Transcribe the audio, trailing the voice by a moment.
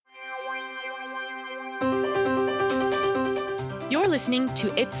You're listening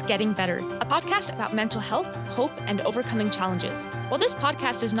to It's Getting Better, a podcast about mental health, hope, and overcoming challenges. While this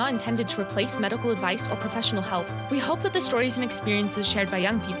podcast is not intended to replace medical advice or professional help, we hope that the stories and experiences shared by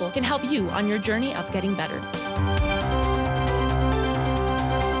young people can help you on your journey of getting better.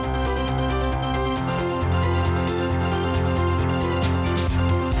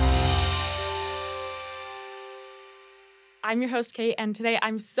 I'm your host, Kate, and today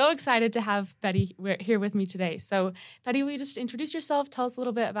I'm so excited to have Betty here with me today. So, Betty, will you just introduce yourself, tell us a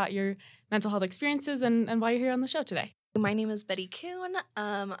little bit about your mental health experiences and why you're here on the show today? My name is Betty Kuhn.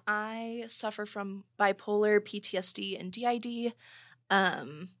 I suffer from bipolar, PTSD, and DID.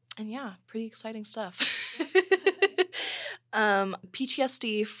 Pretty exciting stuff.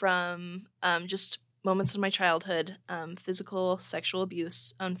 PTSD from just moments in my childhood, physical, sexual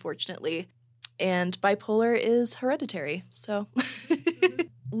abuse, unfortunately. And bipolar is hereditary. So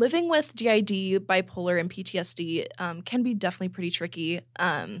living with DID, bipolar, and PTSD can be definitely pretty tricky.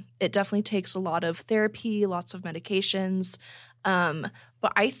 It definitely takes a lot of therapy, lots of medications.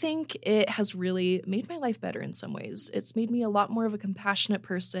 But I think it has really made my life better in some ways. It's made me a lot more of a compassionate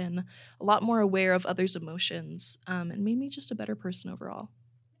person, a lot more aware of others' emotions, and made me just a better person overall.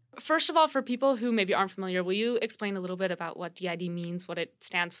 First of all, for people who maybe aren't familiar, will you explain a little bit about what DID means, what it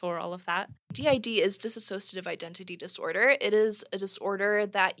stands for, all of that? DID is dissociative identity disorder. It is a disorder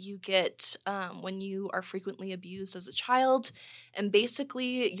that you get when you are frequently abused as a child. And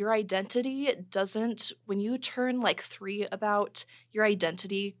basically, your identity doesn't, when you turn like 3 about, your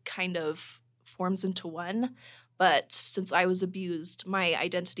identity kind of forms into one. But since I was abused, my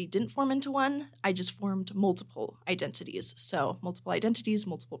identity didn't form into one. I just formed multiple identities. So multiple identities,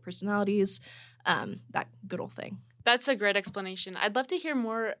 multiple personalities, that good old thing. That's a great explanation. I'd love to hear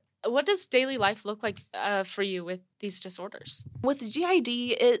more. What does daily life look like for you with these disorders? With DID,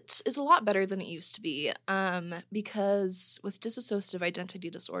 it is a lot better than it used to be because with dissociative identity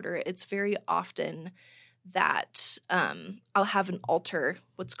disorder, it's very often that I'll have an alter,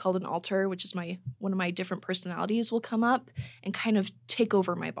 what's called an alter, which is one of my different personalities will come up and kind of take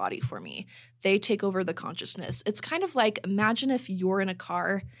over my body for me. They take over the consciousness. It's kind of like, imagine if you're in a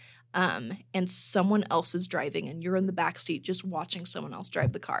car and someone else is driving and you're in the backseat just watching someone else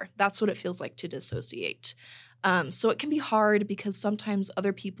drive the car. That's what it feels like to dissociate. So it can be hard because sometimes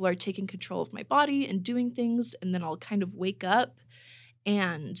other people are taking control of my body and doing things, and then I'll kind of wake up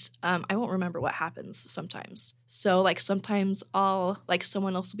and I won't remember what happens sometimes. So like sometimes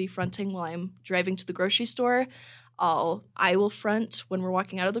someone else will be fronting while I'm driving to the grocery store. I will front when we're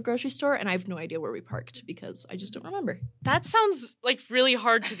walking out of the grocery store, and I have no idea where we parked because I just don't remember. That sounds like really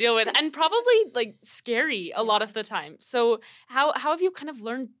hard to deal with and probably like scary a lot of the time. So how have you kind of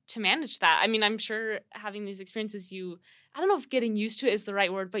learned to manage that? I mean, I'm sure having these experiences, I don't know if getting used to it is the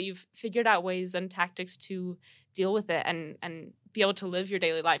right word, but you've figured out ways and tactics to deal with it and be able to live your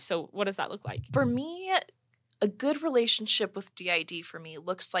daily life. So what does that look like? For me, a good relationship with DID for me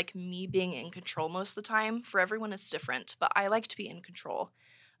looks like me being in control most of the time. For everyone, it's different, but I like to be in control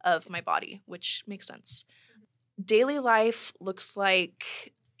of my body, which makes sense. Daily life looks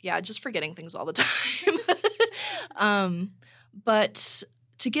like, just forgetting things all the time. But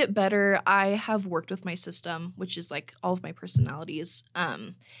to get better, I have worked with my system, which is like all of my personalities,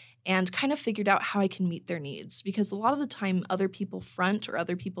 and kind of figured out how I can meet their needs, because a lot of the time other people front or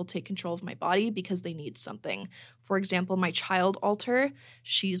other people take control of my body because they need something. For example, my child alter,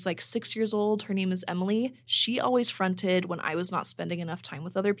 she's like 6 years old. Her name is Emily. She always fronted when I was not spending enough time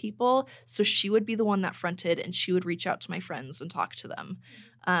with other people. So she would be the one that fronted, and she would reach out to my friends and talk to them.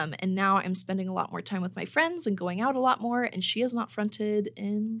 And now I'm spending a lot more time with my friends and going out a lot more, and she has not fronted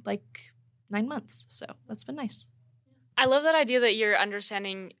in like 9 months. So that's been nice. I love that idea that you're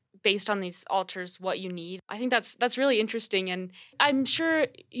understanding based on these alters what you need. I think that's really interesting. And I'm sure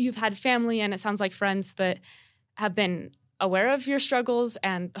you've had family, and it sounds like friends that have been aware of your struggles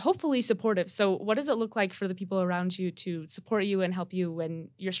and hopefully supportive. So what does it look like for the people around you to support you and help you when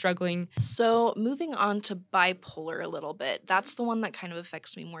you're struggling? So moving on to bipolar a little bit, that's the one that kind of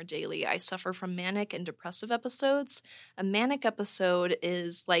affects me more daily. I suffer from manic and depressive episodes. A manic episode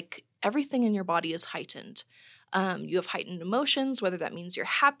is like everything in your body is heightened. You have heightened emotions, whether that means you're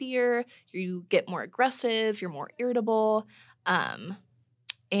happier, you get more aggressive, you're more irritable, and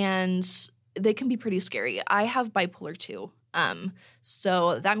they can be pretty scary. I have bipolar too.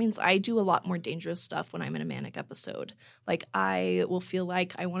 So that means I do a lot more dangerous stuff when I'm in a manic episode. Like I will feel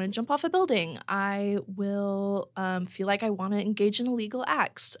like I want to jump off a building. I will feel like I want to engage in illegal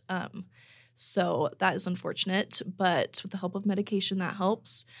acts. So that is unfortunate, but with the help of medication, that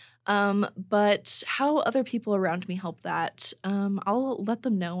helps. But how other people around me help that, I'll let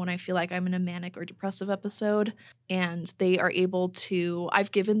them know when I feel like I'm in a manic or depressive episode, and they are able to,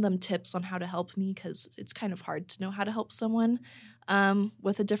 I've given them tips on how to help me because it's kind of hard to know how to help someone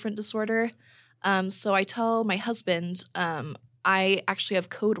with a different disorder. So I tell my husband, I actually have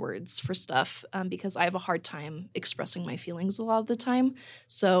code words for stuff because I have a hard time expressing my feelings a lot of the time.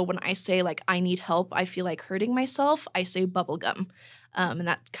 So when I say like I need help, I feel like hurting myself, I say bubblegum. And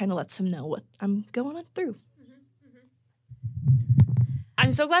that kind of lets him know what I'm going through.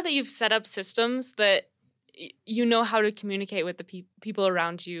 I'm so glad that you've set up systems that you know how to communicate with the people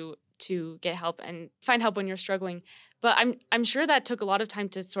around you to get help and find help when you're struggling. But I'm sure that took a lot of time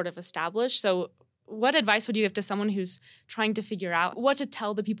to sort of establish. So what advice would you give to someone who's trying to figure out what to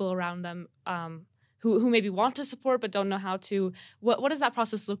tell the people around them who maybe want to support but don't know how to? What does that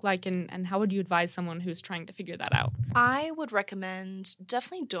process look like, and how would you advise someone who's trying to figure that out? I would recommend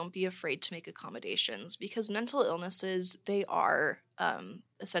definitely don't be afraid to make accommodations because mental illnesses, they are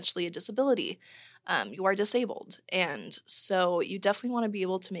essentially a disability. You are disabled. And so you definitely want to be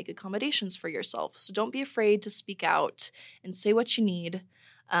able to make accommodations for yourself. So don't be afraid to speak out and say what you need,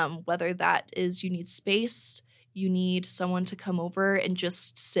 whether that is you need space, you need someone to come over and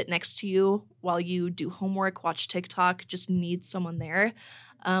just sit next to you while you do homework, watch TikTok, just need someone there,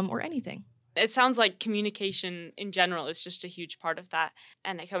 or anything. It sounds like communication in general is just a huge part of that.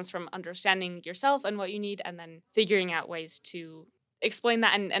 And it comes from understanding yourself and what you need and then figuring out ways to explain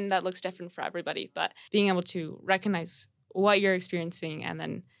that. And that looks different for everybody. But being able to recognize what you're experiencing and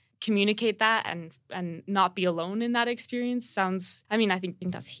then communicate that and not be alone in that experience sounds, I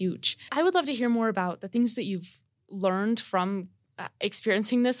think that's huge. I would love to hear more about the things that you've learned from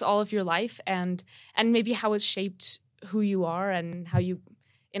experiencing this all of your life and maybe how it's shaped who you are and how you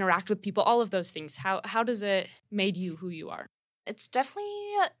interact with people, all of those things. How does it made you who you are? It's definitely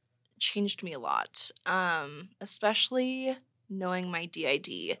changed me a lot, especially knowing my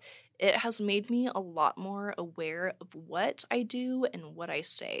DID. It has made me a lot more aware of what I do and what I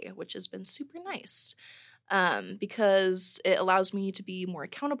say, which has been super nice because it allows me to be more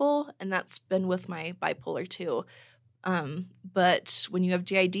accountable, and that's been with my bipolar too. But when you have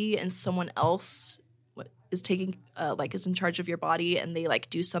DID and someone else is taking is in charge of your body and they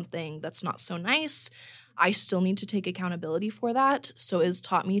do something that's not so nice, I still need to take accountability for that. So it's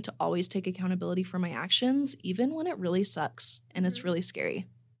taught me to always take accountability for my actions, even when it really sucks and it's really scary.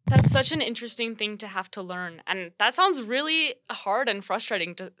 That's such an interesting thing to have to learn. And that sounds really hard and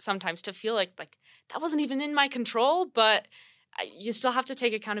frustrating sometimes to feel like that wasn't even in my control, but you still have to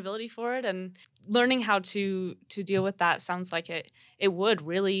take accountability for it. And learning how to deal with that sounds like it would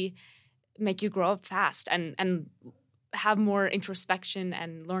really make you grow up fast and have more introspection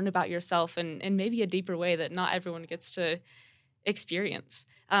and learn about yourself in maybe a deeper way that not everyone gets to experience.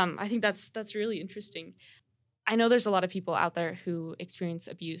 I think that's really interesting. I know there's a lot of people out there who experience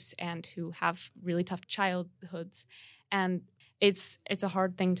abuse and who have really tough childhoods, and it's a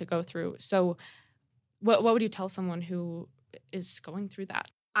hard thing to go through. So what would you tell someone who is going through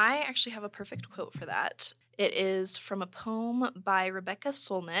that? I actually have a perfect quote for that. It is from a poem by Rebecca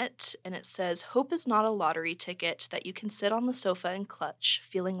Solnit, and it says, "Hope is not a lottery ticket that you can sit on the sofa and clutch,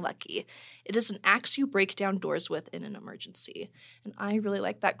 feeling lucky. It is an axe you break down doors with in an emergency." And I really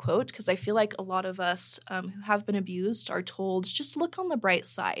like that quote because I feel like a lot of us who have been abused are told, just look on the bright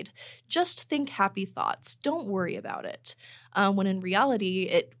side. Just think happy thoughts. Don't worry about it. When in reality,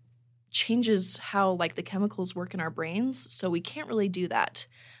 it changes how the chemicals work in our brains, so we can't really do that.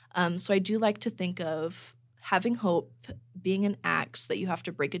 So I do like to think of having hope being an axe that you have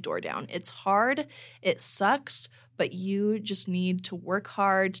to break a door down. It's hard, it sucks, but you just need to work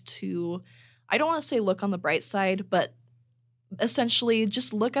hard to, I don't want to say look on the bright side, but essentially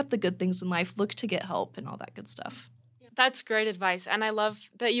just look at the good things in life, look to get help and all that good stuff. That's great advice. And I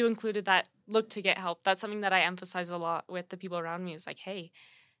love that you included that look to get help. That's something that I emphasize a lot with the people around me is hey,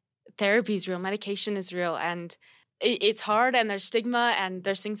 therapy is real, medication is real, and it's hard and there's stigma and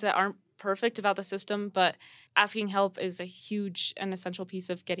there's things that aren't perfect about the system, but asking help is a huge and essential piece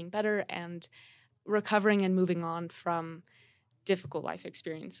of getting better and recovering and moving on from difficult life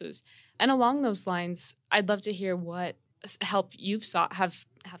experiences. And along those lines, I'd love to hear what help you've sought. Have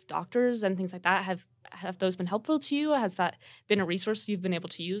doctors and things like that, have those been helpful to you? Has that been a resource you've been able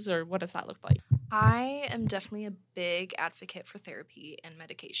to use, or what does that look like? I am definitely a big advocate for therapy and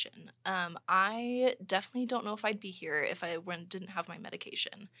medication. I definitely don't know if I'd be here if I didn't have my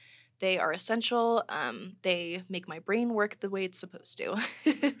medication. They are essential. They make my brain work the way it's supposed to.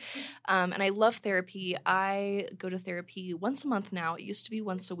 And I love therapy. I go to therapy once a month now. It used to be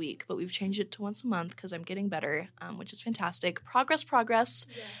once a week, but we've changed it to once a month because I'm getting better, which is fantastic. Progress. Yes.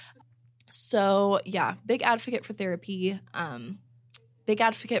 So yeah, big advocate for therapy. Big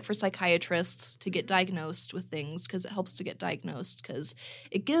advocate for psychiatrists to get diagnosed with things because it helps to get diagnosed because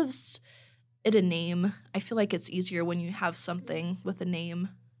it gives it a name. I feel like it's easier when you have something with a name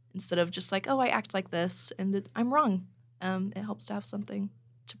instead of just like, oh, I act like this and I'm wrong. It helps to have something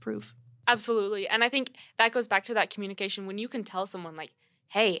to prove. Absolutely. And I think that goes back to that communication. When you can tell someone like,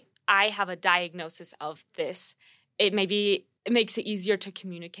 hey, I have a diagnosis of this, it makes it easier to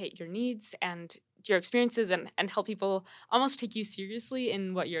communicate your needs and your experiences and help people almost take you seriously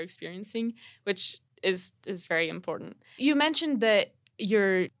in what you're experiencing, which is very important. You mentioned that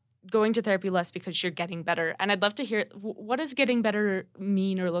you're going to therapy less because you're getting better. And I'd love to hear, what does getting better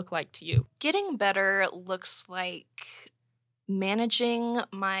mean or look like to you? Getting better looks like managing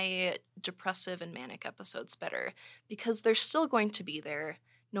my depressive and manic episodes better because they're still going to be there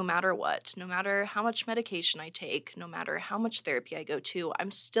no matter what, no matter how much medication I take, no matter how much therapy I go to,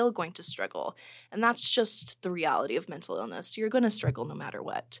 I'm still going to struggle. And that's just the reality of mental illness. You're going to struggle no matter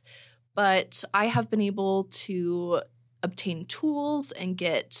what. But I have been able to obtain tools and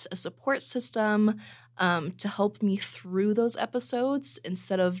get a support system to help me through those episodes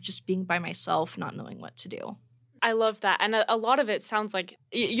instead of just being by myself, not knowing what to do. I love that. And a lot of it sounds like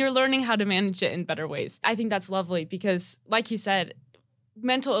you're learning how to manage it in better ways. I think that's lovely because, like you said,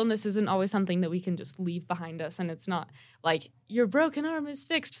 mental illness isn't always something that we can just leave behind us. And it's not like your broken arm is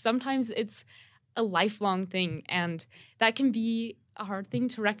fixed. Sometimes it's a lifelong thing. And that can be a hard thing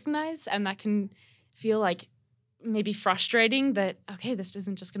to recognize. And that can feel like maybe frustrating that, okay, this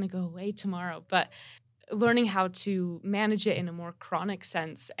isn't just going to go away tomorrow. But learning how to manage it in a more chronic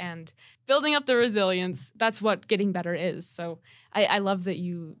sense and building up the resilience, that's what getting better is. So I love that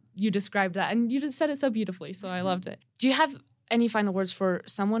you described that. And you just said it so beautifully. So I loved it. Do you have any final words for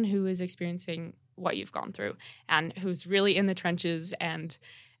someone who is experiencing what you've gone through and who's really in the trenches and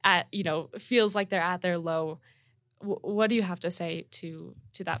feels like they're at their low? What do you have to say to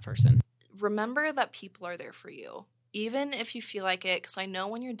that person? Remember that people are there for you. Even if you feel like it, because I know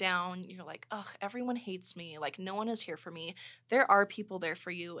when you're down, you're like, ugh, everyone hates me. Like, no one is here for me. There are people there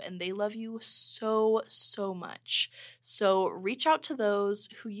for you, and they love you so, so much. So reach out to those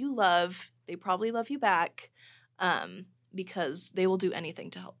who you love. They probably love you back because they will do anything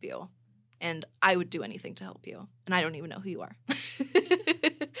to help you. And I would do anything to help you. And I don't even know who you are.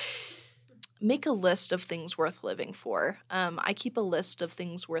 Make a list of things worth living for. I keep a list of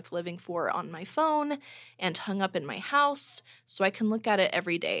things worth living for on my phone and hung up in my house so I can look at it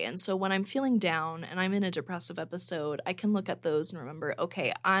every day. And so when I'm feeling down and I'm in a depressive episode, I can look at those and remember,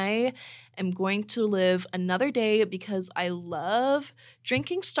 okay, I am going to live another day because I love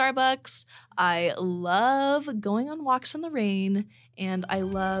drinking Starbucks, I love going on walks in the rain, and I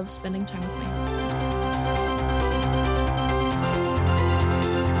love spending time with my husband.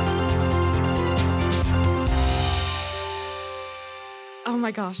 Oh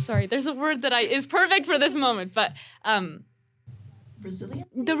my gosh, sorry. There's a word that is perfect for this moment, but resilience.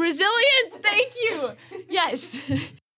 The resilience, thank you. Yes.